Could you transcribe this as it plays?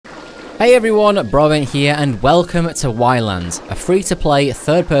Hey everyone, Broadbent here and welcome to Ylands, a free-to-play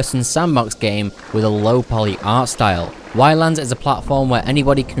third-person sandbox game with a low-poly art style. Ylands is a platform where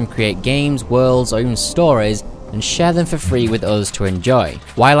anybody can create games, worlds, or even stories and share them for free with us to enjoy.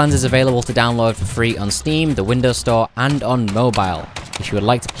 Ylands is available to download for free on Steam, the Windows Store, and on mobile. If you would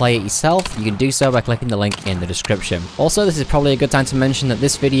like to play it yourself, you can do so by clicking the link in the description. Also, this is probably a good time to mention that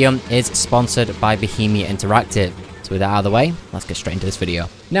this video is sponsored by Bohemia Interactive. So with that out of the way, let's get straight into this video.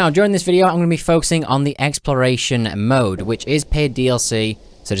 Now, during this video, I'm going to be focusing on the exploration mode, which is paid DLC,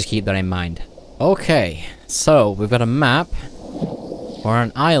 so just keep that in mind. Okay, so we've got a map. We're on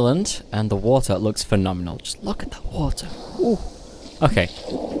an island, and the water looks phenomenal. Just look at the water. Ooh. Okay,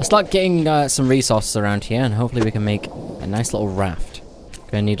 let's start getting some resources around here, and hopefully we can make a nice little raft.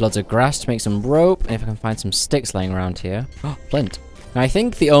 Gonna need lots of grass to make some rope, and if I can find some sticks laying around here. Oh, flint. Now, I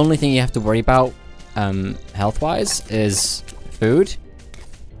think the only thing you have to worry about, health-wise, is food.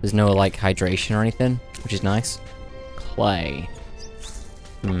 There's no, like, hydration or anything, which is nice. Clay.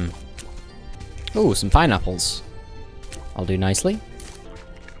 Ooh, some pineapples. I'll do nicely.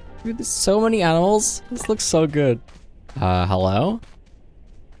 Dude, there's so many animals. This looks so good. Hello?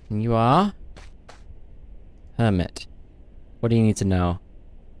 You are? Hermit. What do you need to know?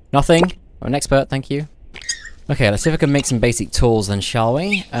 Nothing. I'm an expert, thank you. Okay, let's see if I can make some basic tools then, shall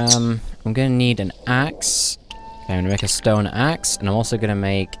we? I'm gonna need an axe. Okay, I'm gonna make a stone axe, and I'm also gonna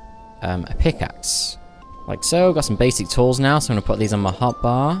make a pickaxe. Like so, got some basic tools now, so I'm gonna put these on my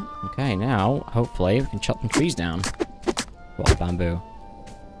hotbar. Okay, now, hopefully, we can chop some trees down. What, bamboo?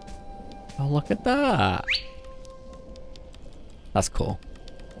 Oh, look at that! That's cool.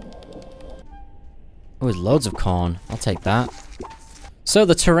 Oh, there's loads of corn. I'll take that. So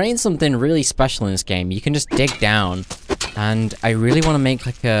the terrain's something really special in this game. You can just dig down, and I really want to make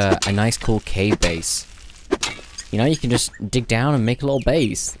like a nice cool cave base. You know, you can just dig down and make a little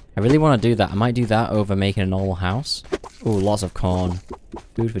base. I really want to do that. I might do that over making a normal house. Ooh, lots of corn.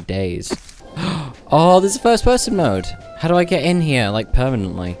 Food for days. Oh, there's a first person mode. How do I get in here, like,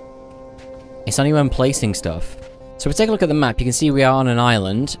 permanently? It's only when placing stuff. So if we take a look at the map, you can see we are on an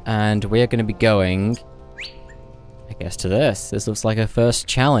island, and we are going to be going, I guess, to this. This looks like a first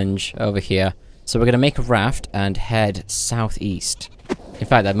challenge over here. So we're going to make a raft and head southeast. In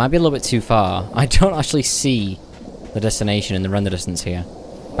fact, that might be a little bit too far. I don't actually see the destination in the render distance here.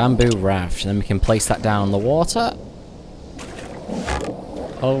 Bamboo raft, and then we can place that down on the water.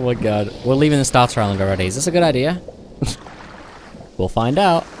 Oh my god. We're leaving the starter island already. Is this a good idea? We'll find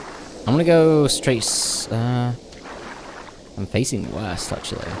out. I'm gonna go straight... I'm facing west,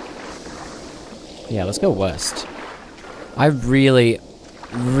 actually. Yeah, let's go west. I really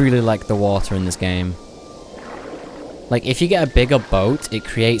like the water in this game. Like, if you get a bigger boat, it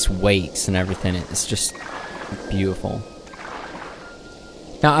creates wakes and everything. It's just beautiful.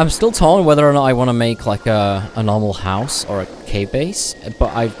 Now, I'm still torn whether or not I want to make, like, a normal house or a cave base.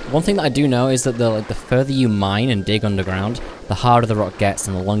 But one thing that I do know is that the further you mine and dig underground, the harder the rock gets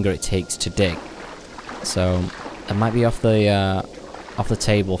and the longer it takes to dig. So, it might be off the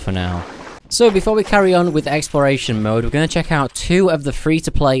table for now. So, before we carry on with exploration mode, we're going to check out two of the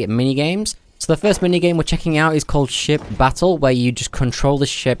free-to-play minigames. So, the first minigame we're checking out is called Ship Battle, where you just control the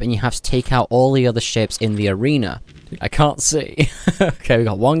ship and you have to take out all the other ships in the arena. Dude, I can't see. Okay, we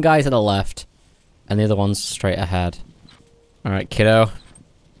got one guy to the left, and the other one's straight ahead. Alright, kiddo.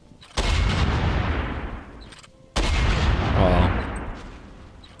 Oh.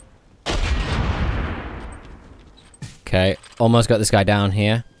 Okay, almost got this guy down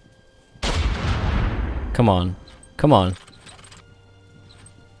here. Come on. Come on.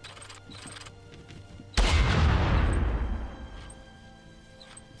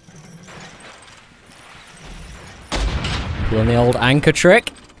 Doing the old anchor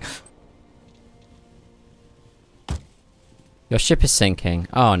trick. Your ship is sinking.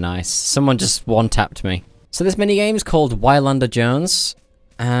 Oh, nice. Someone just one-tapped me. So this minigame is called Ylander Jones,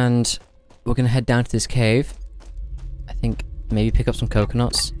 and we're gonna head down to this cave. I think maybe pick up some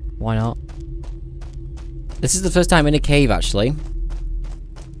coconuts. Why not? This is the first time in a cave, actually.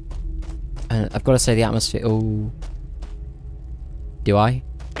 And I've got to say the atmosphere... Oh. Do I?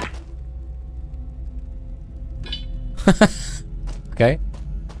 Okay.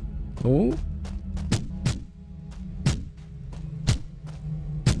 Ooh.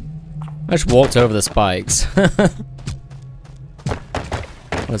 I just walked over the spikes. What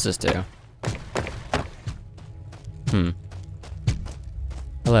does this do?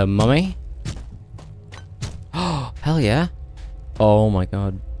 Hello, mummy. Oh, hell yeah. Oh my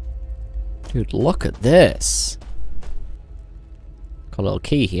god. Dude, look at this. Got a little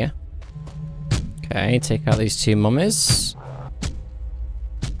key here. Okay, take out these two mummies.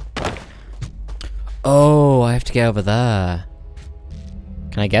 Oh, I have to get over there.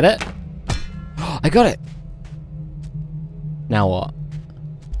 Can I get it? I got it! Now what?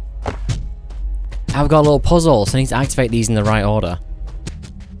 I've got a little puzzle, so I need to activate these in the right order.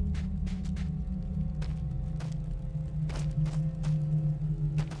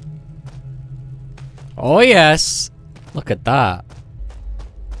 Oh yes! Look at that.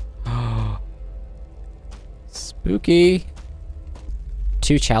 Spooky.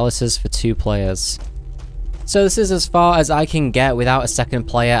 2 chalices for 2 players. So this is as far as I can get without a second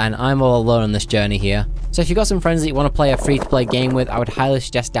player, and I'm all alone on this journey here. So if you've got some friends that you want to play a free-to-play game with, I would highly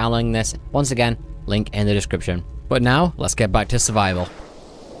suggest downloading this. Once again, link in the description. But now, let's get back to survival.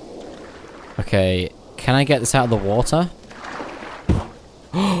 Okay, can I get this out of the water?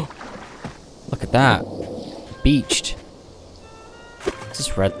 Look at that. Beached. What's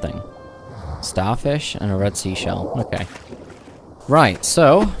this red thing? Starfish and a red seashell. Okay. Right,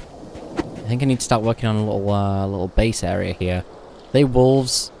 so I think I need to start working on a little base area here. They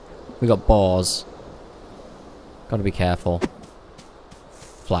wolves. We got boars. Gotta be careful.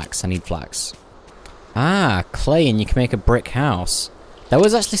 Flax. I need flax. Ah, clay, and you can make a brick house. There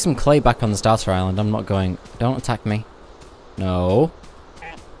was actually some clay back on the starter island. I'm not going. Don't attack me. No.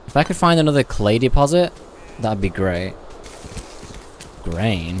 If I could find another clay deposit, that'd be great.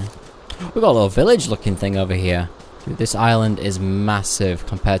 Grain. We've got a little village-looking thing over here. Dude, this island is massive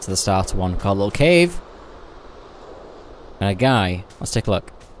compared to the starter one. Got a little cave. And a guy. Let's take a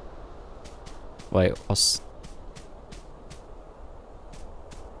look. Wait, what's...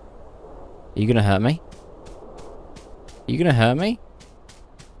 Are you gonna hurt me? Are you gonna hurt me?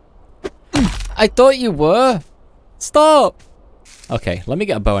 I thought you were! Stop! Okay, let me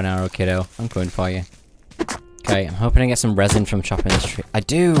get a bow and arrow, kiddo. I'm coming for you. Okay, I'm hoping I get some resin from chopping this tree. I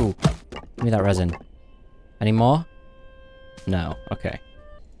do! Give me that resin. Any more? No. Okay.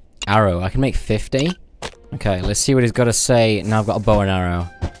 Arrow. I can make 50. Okay, let's see what he's got to say. Now I've got a bow and arrow.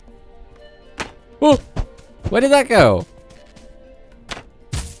 Oh! Where did that go?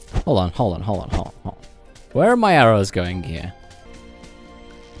 Hold on, hold on, hold on, hold on, hold on. Where are my arrows going here?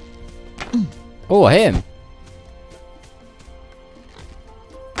 Oh, him!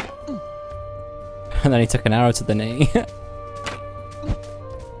 And then he took an arrow to the knee.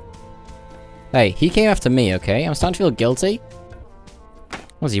 Hey, he came after me, okay? I'm starting to feel guilty.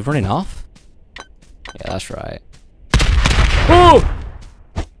 Was he running off? Yeah, that's right. Oh!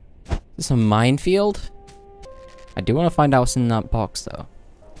 Is this a minefield? I do want to find out what's in that box, though.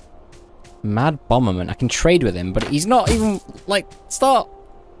 Mad Bomberman. I can trade with him, but he's not even, like, stop!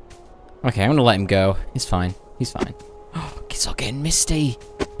 Okay, I'm gonna let him go. He's fine. He's fine. Oh, it's all getting misty.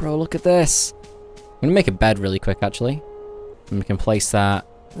 Bro, look at this. I'm gonna make a bed really quick, actually. And we can place that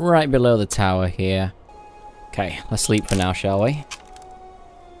right below the tower here. Okay, let's sleep for now, shall we?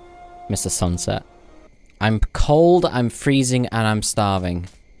 Mr. Sunset. I'm cold, I'm freezing, and I'm starving.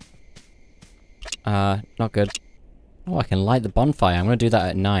 Not good. Oh, I can light the bonfire. I'm gonna do that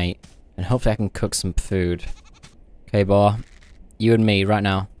at night. And hopefully I can cook some food. Okay, boy. You and me, right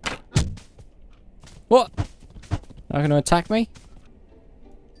now. What? Not gonna attack me?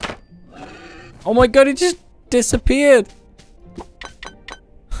 Oh my god, it just disappeared!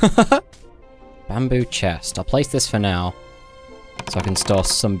 Bamboo chest. I'll place this for now. So I can store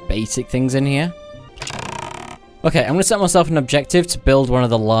some basic things in here. Okay, I'm gonna set myself an objective to build one of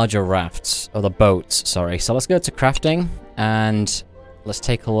the larger rafts. Or the boats, sorry. So let's go to crafting. And let's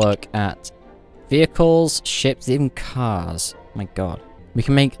take a look at vehicles, ships, even cars. Oh my god. We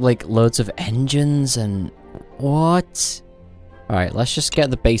can make, like, loads of engines and... What? Alright, let's just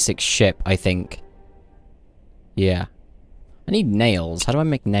get the basic ship, I think. Yeah. I need nails. How do I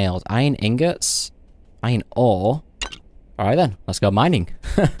make nails? Iron ingots? Iron ore? Alright then, let's go mining.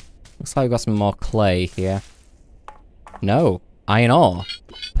 Looks like we've got some more clay here. No. Iron ore.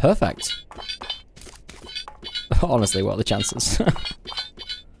 Perfect. Honestly, what are the chances?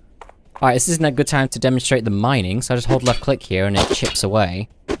 Alright, this isn't a good time to demonstrate the mining, so I just hold left click here and it chips away.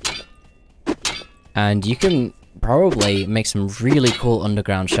 And you can probably make some really cool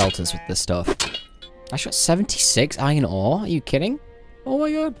underground shelters with this stuff. I shot 76 iron ore? Are you kidding? Oh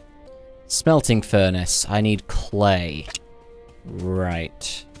my god. Smelting furnace. I need clay.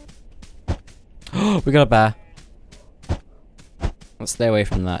 Right. Oh, we got a bear. Let's stay away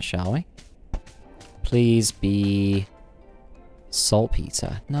from that, shall we? Please be...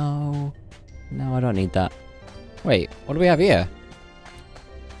 saltpeter. No. No, I don't need that. Wait, what do we have here?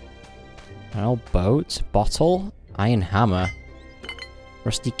 An old boat, bottle, iron hammer,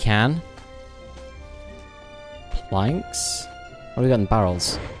 rusty can, planks. What do we got in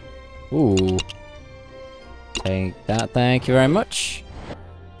barrels? Ooh. Take that, thank you very much.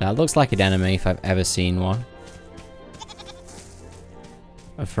 That looks like an enemy if I've ever seen one.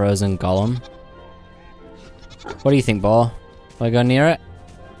 A frozen golem. What do you think, Ball? Do I go near it?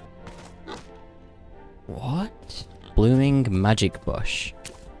 What? Blooming magic bush.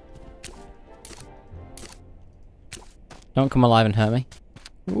 Don't come alive and hurt me.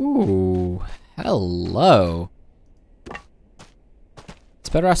 Ooh, hello. It's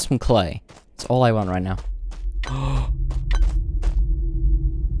better have some clay. That's all I want right now.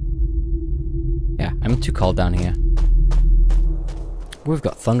 Yeah, I'm too cold down here. We've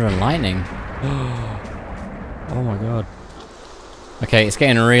got thunder and lightning. Oh my god. Okay, it's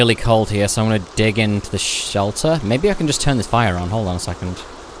getting really cold here, so I'm gonna dig into the shelter. Maybe I can just turn this fire on. Hold on a second.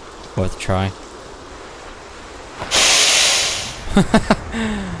 Worth a try.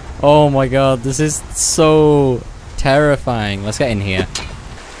 Oh my god, this is so terrifying. Let's get in here.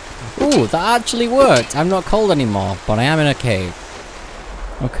 Ooh, that actually worked. I'm not cold anymore, but I am in a cave.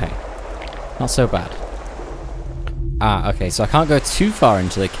 Okay. Not so bad. Ah, okay, so I can't go too far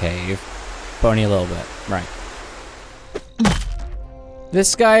into the cave, but only a little bit. Right.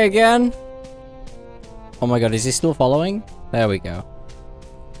 This guy again? Oh my god, is he still following? There we go.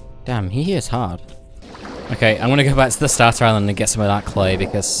 Damn, he is hard. Okay, I'm gonna go back to the starter island and get some of that clay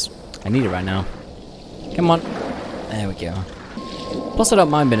because I need it right now. Come on. There we go. Plus I don't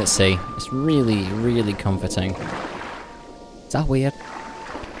mind being at sea. It's really, really comforting. Is that weird?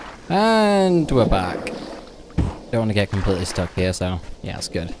 And we're back. Don't want to get completely stuck here, so yeah, that's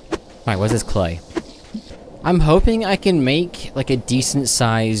good. Alright, where's this clay? I'm hoping I can make like a decent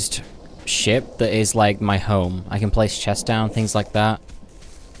sized ship that is like my home. I can place chests down, things like that.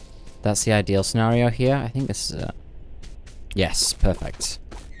 That's the ideal scenario here. I think this is it. Yes, perfect.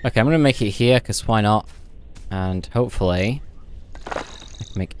 Okay, I'm gonna make it here, because why not? And hopefully I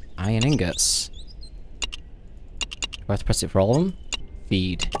can make iron ingots. Do I have to press it for all of them?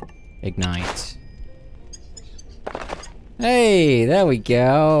 Feed. Ignite. Hey, there we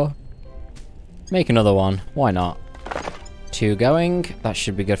go. Make another one. Why not? 2 going. That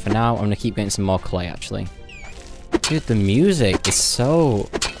should be good for now. I'm gonna keep getting some more clay, actually. Dude, the music is so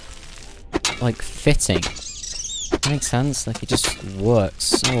like fitting. That makes sense. Like it just works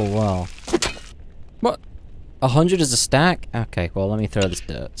so well. What? 100 is a stack? Okay, well let me throw this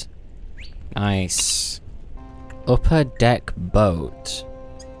dirt. Nice. Upper deck boat.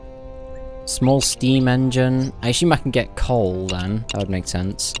 Small steam engine. I assume I can get coal then. That would make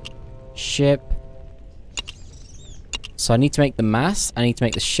sense. Ship. So I need to make the mast. I need to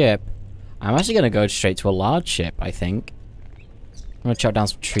make the ship. I'm actually going to go straight to a large ship, I think. I'm going to chop down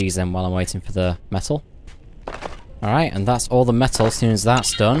some trees then while I'm waiting for the metal. Alright, and that's all the metal as soon as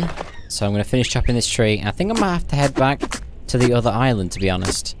that's done. So I'm going to finish chopping this tree. And I think I'm going to have to head back to the other island, to be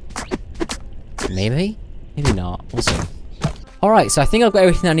honest. Maybe? Maybe not. We'll see. Alright, so I think I've got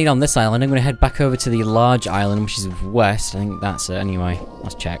everything I need on this island. I'm going to head back over to the large island, which is west. I think that's it anyway.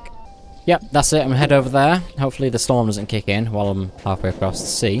 Let's check. Yep, that's it. I'm going to head over there. Hopefully the storm doesn't kick in while I'm halfway across the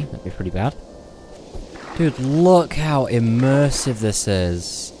sea. That'd be pretty bad. Dude, look how immersive this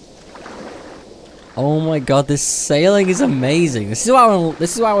is. Oh my god, this sailing is amazing. This is why I want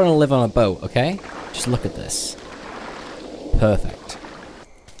to live on a boat, okay? Just look at this. Perfect.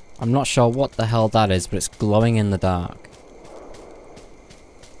 I'm not sure what the hell that is, but it's glowing in the dark.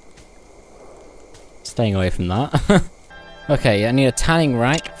 Staying away from that. Okay, I need a tanning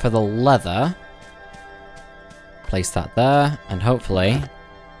rack for the leather. Place that there, and hopefully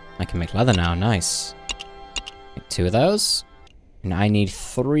I can make leather now. Nice. Make 2 of those. And I need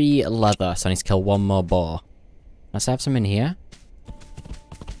 3 leather, so I need to kill 1 more boar. Let's have some in here.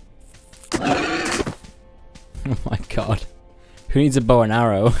 Oh my god. Who needs a bow and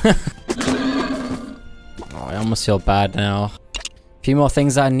arrow? Oh, I almost feel bad now. A few more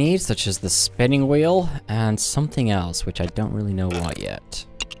things I need, such as the spinning wheel, and something else, which I don't really know what yet.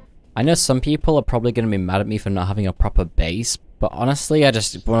 I know some people are probably going to be mad at me for not having a proper base, but honestly, I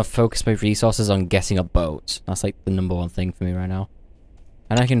just want to focus my resources on getting a boat. That's like the #1 thing for me right now.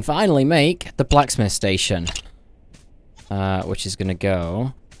 And I can finally make the blacksmith station. Which is going to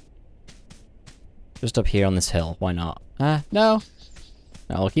go just up here on this hill. Why not? No. No,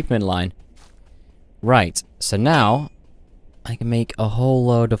 I'll keep them in line. Right, so now I can make a whole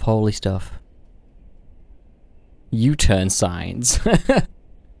load of holy stuff. U-turn signs.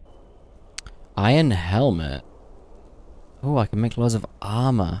 Iron helmet. Oh, I can make loads of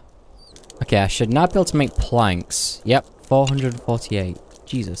armor. Okay, I should now be able to make planks. Yep, 448.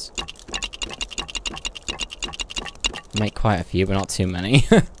 Jesus. Make quite a few, but not too many.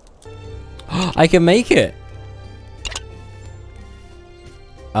 I can make it!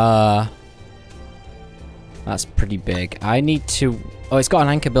 That's pretty big. I need to... Oh, it's got an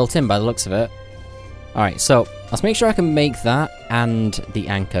anchor built in by the looks of it. Alright, so let's make sure I can make that and the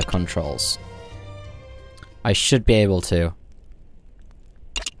anchor controls. I should be able to.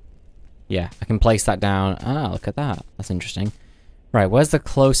 Yeah, I can place that down. Ah, look at that. That's interesting. Right, where's the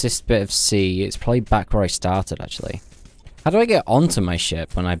closest bit of sea? It's probably back where I started, actually. How do I get onto my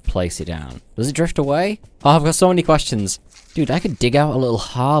ship when I place it down? Does it drift away? Oh, I've got so many questions. Dude, I could dig out a little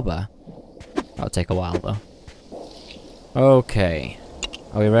harbour. That'll take a while, though. Okay.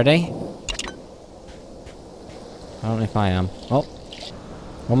 Are we ready? I don't know if I am. Oh.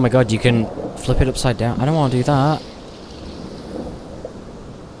 Oh my god, you can flip it upside down. I don't want to do that.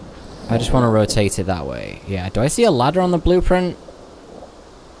 I just want to rotate it that way. Yeah, do I see a ladder on the blueprint?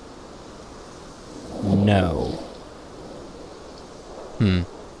 No.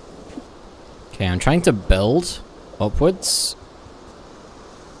 Okay, I'm trying to build upwards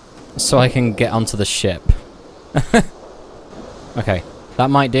so I can get onto the ship. Okay, that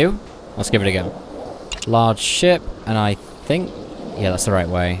might do. Let's give it a go. Large ship, and I think... Yeah, that's the right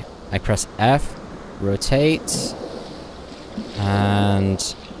way. I press F, rotate,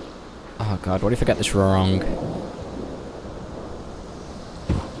 and... Oh god, what if I get this wrong?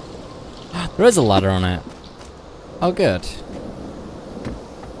 There is a ladder on it. Oh, good.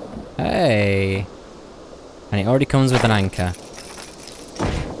 Hey. And it already comes with an anchor.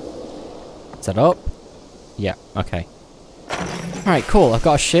 Is that up? Yeah, okay. Alright, cool. I've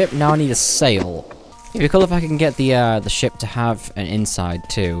got a ship. Now I need a sail. It'd be cool if I can get the ship to have an inside,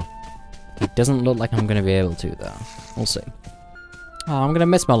 too. It doesn't look like I'm going to be able to, though. We'll see. Oh, I'm going to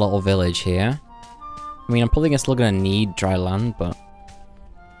miss my little village here. I mean, I'm probably still going to need dry land, but...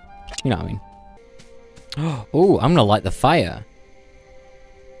 You know what I mean. Oh, I'm going to light the fire.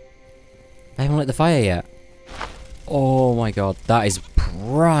 I haven't lit the fire yet. Oh my god, that is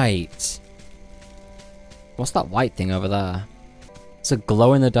bright. What's that white thing over there? It's a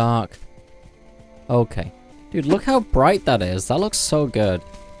glow in the dark. Okay. Dude, look how bright that is. That looks so good.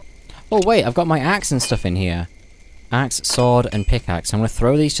 Oh wait, I've got my axe and stuff in here. Axe, sword, and pickaxe. I'm going to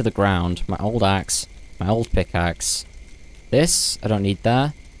throw these to the ground. My old axe, my old pickaxe. This, I don't need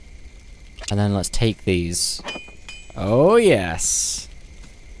there. And then let's take these. Oh yes.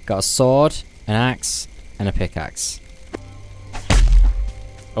 Got a sword, an axe, and a pickaxe.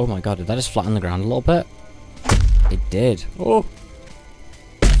 Oh my god, did that just flatten the ground a little bit? It did. Oh!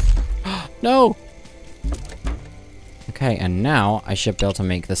 No! Okay, and now I should be able to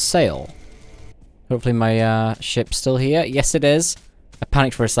make the sail. Hopefully my ship's still here. Yes, it is. I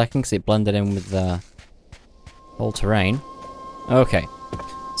panicked for a second because it blended in with the whole terrain. Okay,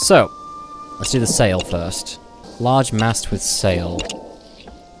 so let's do the sail first. Large mast with sail.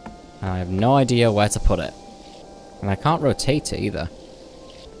 I have no idea where to put it. And I can't rotate it either.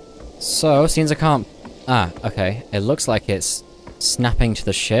 So, since I can't... Ah, okay. It looks like it's snapping to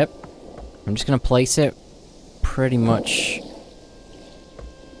the ship. I'm just going to place it pretty much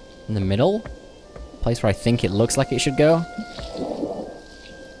in the middle. Place where I think it looks like it should go.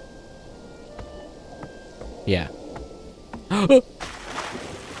 Yeah.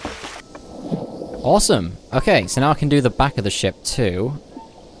 Awesome. Okay, so now I can do the back of the ship too.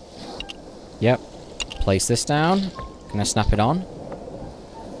 Yep. Place this down. Can I snap it on?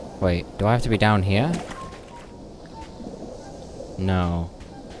 Wait, do I have to be down here? No.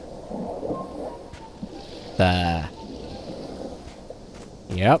 There.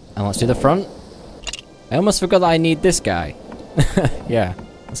 Yep, and let's do the front. I almost forgot that I need this guy. Yeah,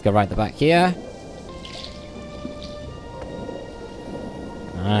 let's go right at the back here.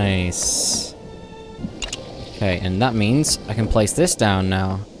 Nice. Okay, and that means I can place this down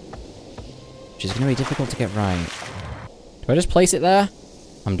now. Which is going to be difficult to get right. Do I just place it there?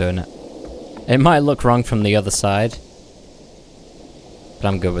 I'm doing it. It might look wrong from the other side. But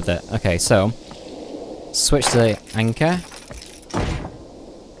I'm good with it. Okay, so... switch to the anchor.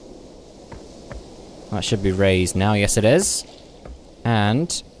 That should be raised now. Yes, it is.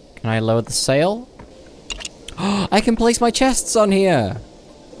 And... can I lower the sail? Oh, I can place my chests on here!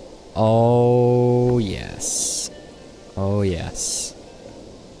 Oh, yes. Oh, yes.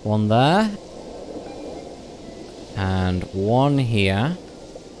 One there. And one here.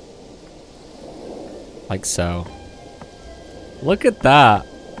 Like so. Look at that!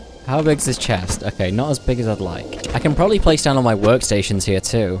 How big's this chest? Okay, not as big as I'd like. I can probably place down all my workstations here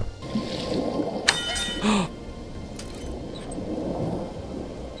too.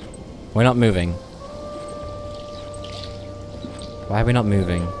 We're not moving. Why are we not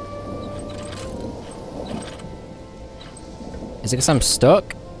moving? Is it because I'm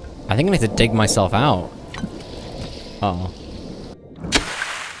stuck? I think I need to dig myself out. Uh oh.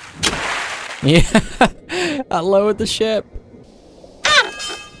 Yeah, That lowered the ship.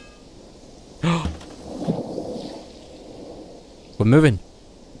 We're moving.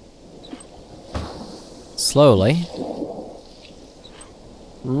 Slowly.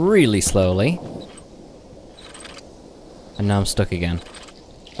 Really slowly. And now I'm stuck again.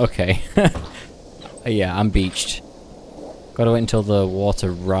 Okay. Yeah, I'm beached. Gotta wait until the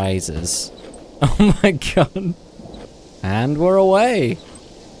water rises. Oh my god. And we're away.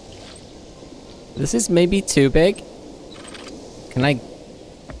 This is maybe too big. Can I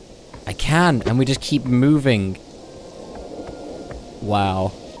can, and we just keep moving.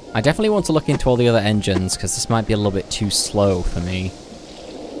 Wow. I definitely want to look into all the other engines, because this might be a little bit too slow for me.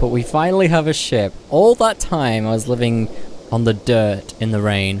 But we finally have a ship. All that time I was living on the dirt in the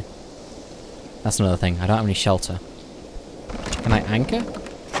rain. That's another thing. I don't have any shelter. Can I anchor?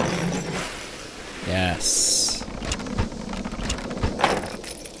 Yes.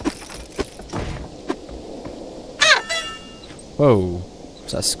 Whoa.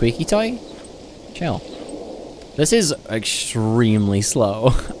 Is that a squeaky toy? Chill. This is extremely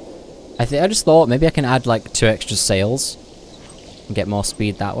slow. I just thought maybe I can add like 2 extra sails and get more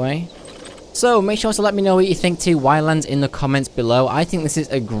speed that way. So make sure to let me know what you think to Ylands in the comments below. I think this is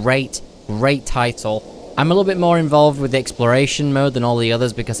a great title. I'm a little bit more involved with the exploration mode than all the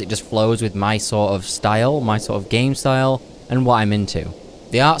others because it just flows with my sort of style, my sort of game style, and what I'm into.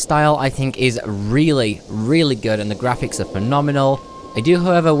 The art style I think is really good and the graphics are phenomenal. I do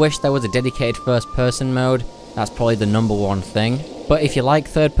however wish there was a dedicated first person mode. That's probably the #1 thing. But if you like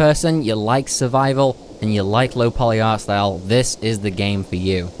third person, you like survival, and you like low poly art style, this is the game for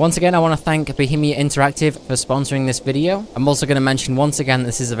you. Once again, I want to thank Bohemia Interactive for sponsoring this video. I'm also going to mention once again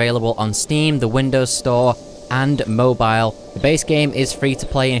this is available on Steam, the Windows Store, and mobile. The base game is free to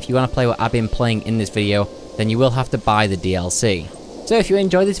play, and if you want to play what I've been playing in this video, then you will have to buy the DLC. So if you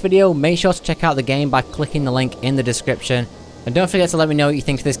enjoyed this video, make sure to check out the game by clicking the link in the description, and don't forget to let me know what you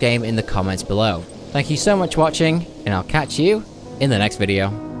think of this game in the comments below. Thank you so much for watching, and I'll catch you in the next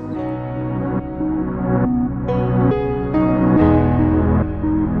video.